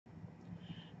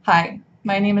Hi,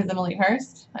 my name is Emily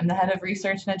Hurst. I'm the head of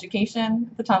research and education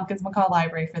at the Tompkins McCall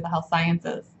Library for the Health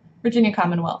Sciences, Virginia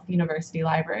Commonwealth University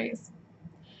Libraries.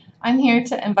 I'm here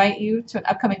to invite you to an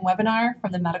upcoming webinar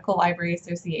from the Medical Library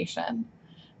Association,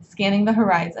 Scanning the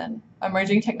Horizon,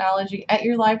 Emerging Technology at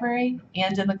Your Library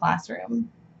and in the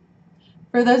Classroom.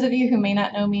 For those of you who may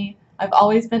not know me, I've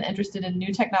always been interested in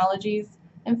new technologies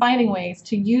and finding ways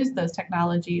to use those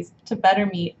technologies to better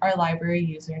meet our library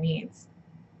user needs.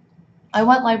 I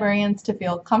want librarians to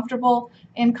feel comfortable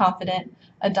and confident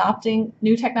adopting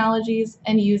new technologies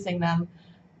and using them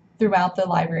throughout the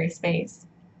library space.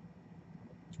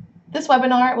 This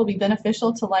webinar will be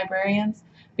beneficial to librarians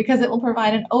because it will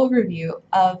provide an overview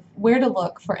of where to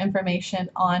look for information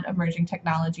on emerging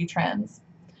technology trends.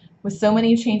 With so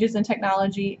many changes in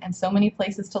technology and so many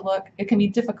places to look, it can be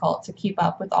difficult to keep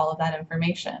up with all of that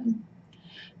information.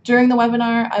 During the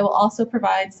webinar, I will also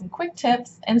provide some quick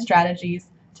tips and strategies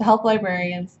to help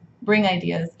librarians bring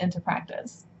ideas into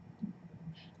practice.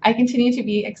 I continue to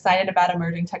be excited about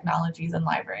emerging technologies in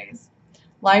libraries.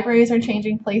 Libraries are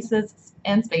changing places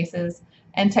and spaces,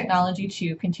 and technology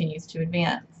too continues to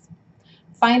advance.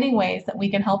 Finding ways that we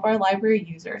can help our library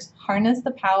users harness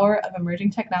the power of emerging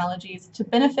technologies to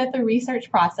benefit the research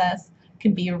process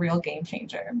can be a real game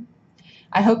changer.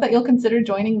 I hope that you'll consider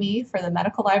joining me for the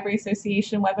Medical Library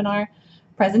Association webinar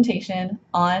presentation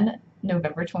on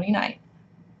November 29th.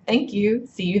 Thank you.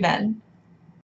 See you then.